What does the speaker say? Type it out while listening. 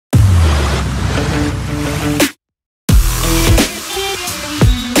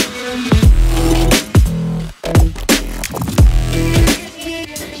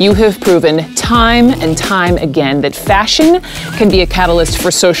You have proven time and time again that fashion can be a catalyst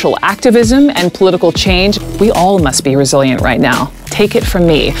for social activism and political change. We all must be resilient right now. Take it from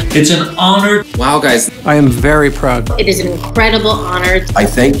me. It's an honor. Wow, guys. I am very proud. It is an incredible honor. I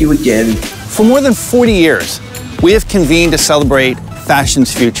thank you again. For more than 40 years, we have convened to celebrate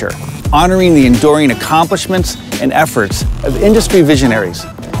fashion's future, honoring the enduring accomplishments and efforts of industry visionaries.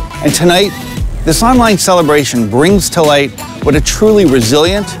 And tonight, this online celebration brings to light what a truly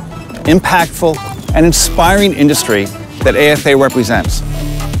resilient, impactful, and inspiring industry that AFA represents.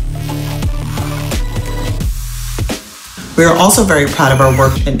 We are also very proud of our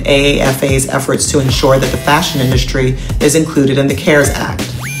work in AAFA's efforts to ensure that the fashion industry is included in the CARES Act.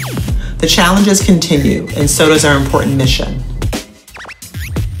 The challenges continue, and so does our important mission.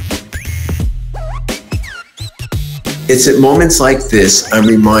 It's at moments like this I'm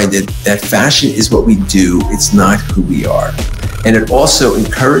reminded that fashion is what we do, it's not who we are. And it also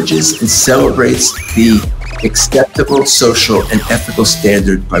encourages and celebrates the acceptable social and ethical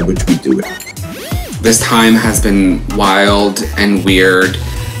standard by which we do it. This time has been wild and weird,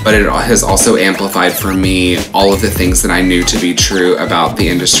 but it has also amplified for me all of the things that I knew to be true about the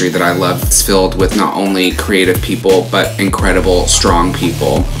industry that I love. It's filled with not only creative people, but incredible, strong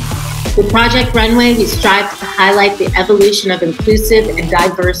people. With Project Runway, we strive to highlight the evolution of inclusive and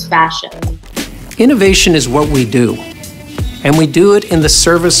diverse fashion. Innovation is what we do, and we do it in the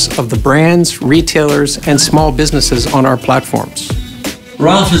service of the brands, retailers, and small businesses on our platforms.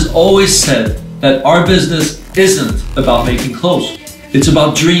 Ralph has always said that our business isn't about making clothes. It's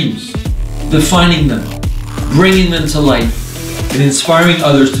about dreams, defining them, bringing them to life, and inspiring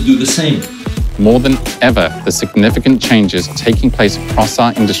others to do the same. More than ever, the significant changes taking place across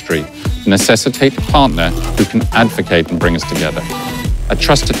our industry necessitate a partner who can advocate and bring us together. A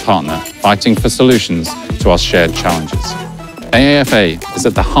trusted partner fighting for solutions to our shared challenges. AAFA is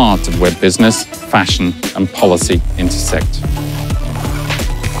at the heart of where business, fashion, and policy intersect.